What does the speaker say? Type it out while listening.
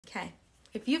Okay,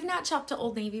 if you've not shopped at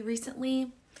Old Navy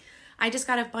recently, I just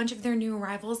got a bunch of their new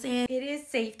arrivals in. It is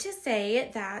safe to say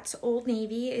that Old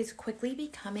Navy is quickly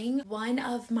becoming one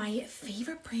of my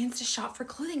favorite brands to shop for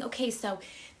clothing. Okay, so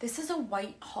this is a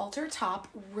white halter top,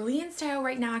 really in style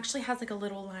right now. Actually has like a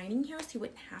little lining here so you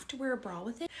wouldn't have to wear a bra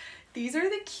with it. These are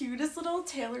the cutest little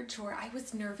tailored short. I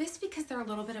was nervous because they're a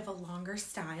little bit of a longer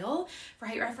style. For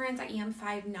height reference, I am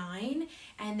 5'9",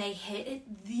 and they hit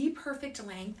the perfect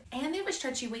length, and they have a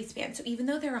stretchy waistband. So even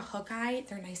though they're a hook eye,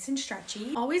 they're nice and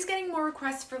stretchy. Always getting more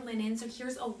requests for linen. So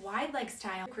here's a wide leg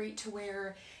style. Great to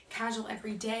wear casual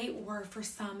every day or for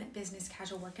some business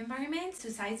casual work environments. So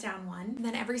size down one. And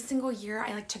then every single year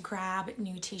I like to grab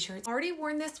new t-shirts. Already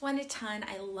worn this one a ton.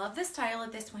 I love the style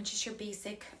of this one. Just your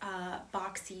basic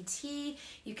boxy tee.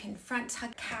 You can front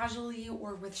tuck casually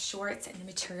or with shorts, and the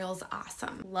material's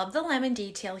awesome. Love the lemon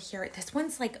detail here. This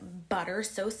one's like butter,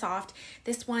 so soft.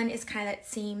 This one is kind of that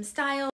same style.